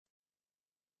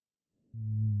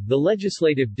The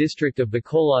Legislative District of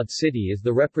Bacolod City is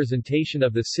the representation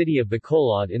of the city of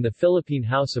Bacolod in the Philippine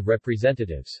House of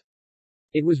Representatives.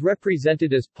 It was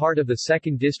represented as part of the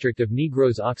 2nd District of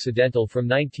Negros Occidental from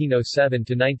 1907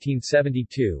 to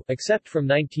 1972, except from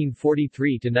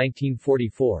 1943 to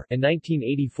 1944, and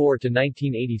 1984 to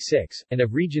 1986, and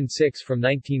of Region 6 from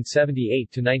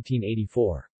 1978 to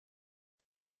 1984.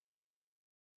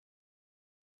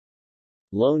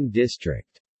 Lone District.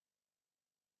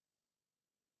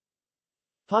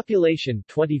 Population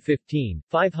 2015,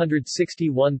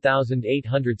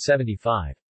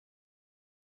 561,875.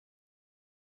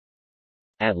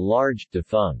 At large,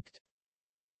 defunct.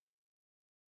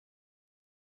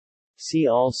 See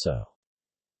also: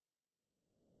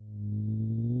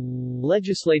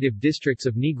 Legislative districts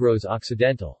of Negros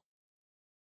Occidental.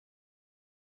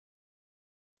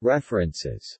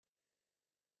 References: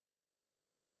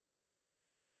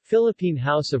 Philippine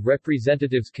House of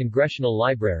Representatives Congressional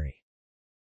Library.